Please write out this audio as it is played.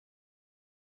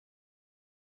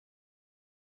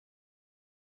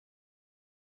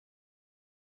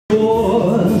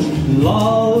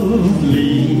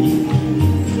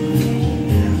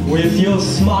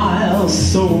smile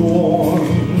so warm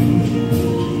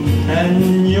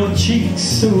and your cheeks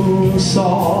so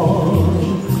soft.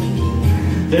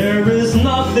 There is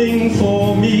nothing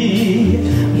for me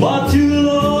but to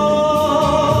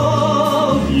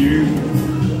love you,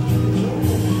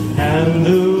 and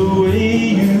the way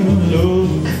you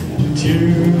look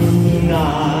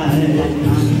tonight.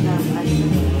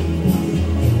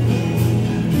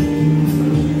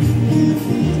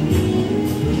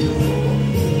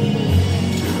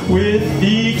 With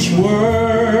each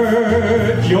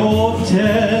word your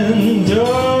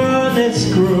tenderness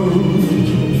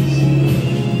grows,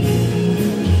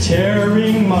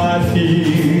 tearing my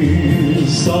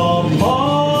fears apart,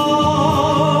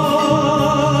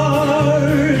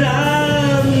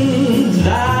 and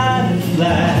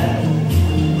that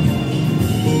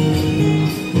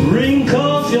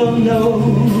wrinkles your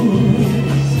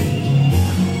nose,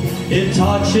 it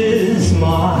touches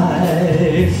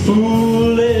my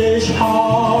foolish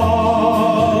heart.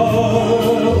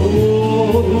 Oh,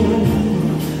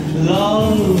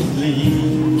 lovely,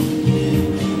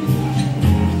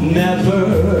 never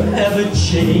ever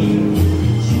change.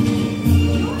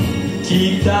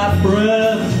 Keep that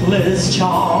breathless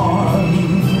charm.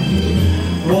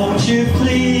 Won't you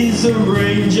please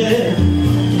arrange it?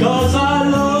 'Cause I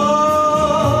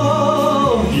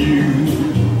love you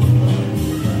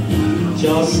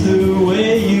just the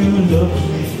way you look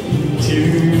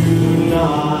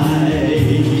tonight.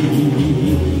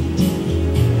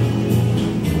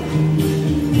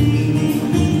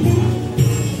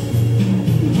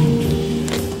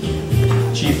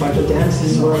 Chief, I could dance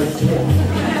this word.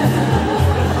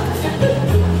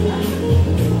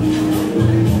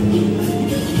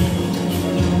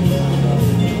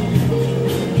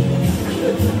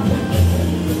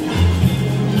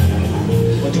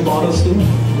 What do bottles do?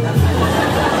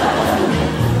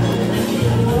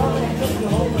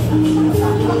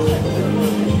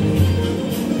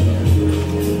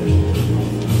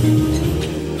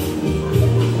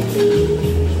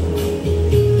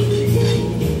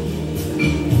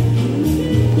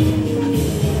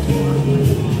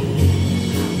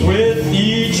 With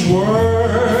each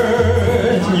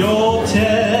word your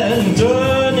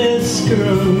tenderness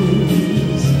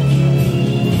grows,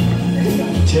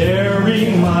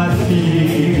 tearing my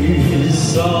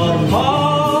fears apart,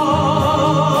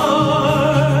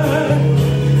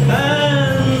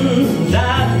 and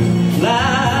that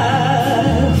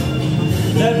laugh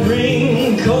that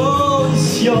wrinkles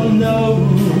your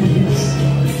nose,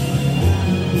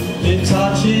 it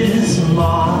touches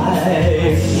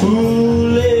my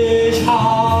foolish heart.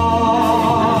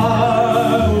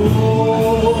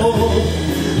 Oh,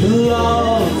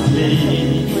 lovely,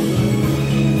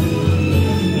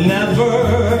 never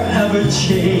ever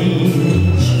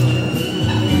change.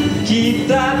 Keep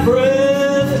that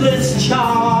breathless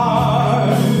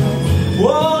charm.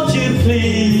 Won't you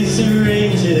please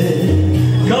arrange it?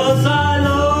 'Cause I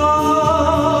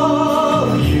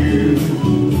love you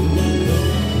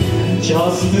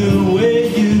just the way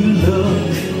you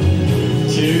look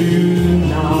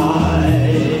tonight.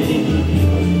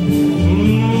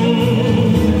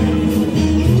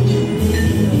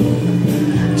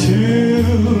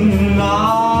 Tonight.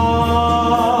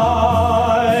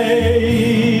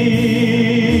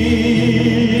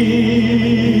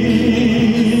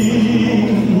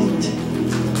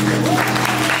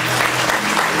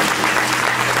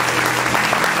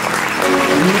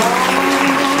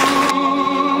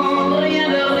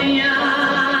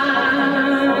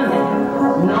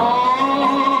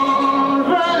 Non,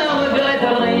 je ne regrette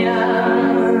rien.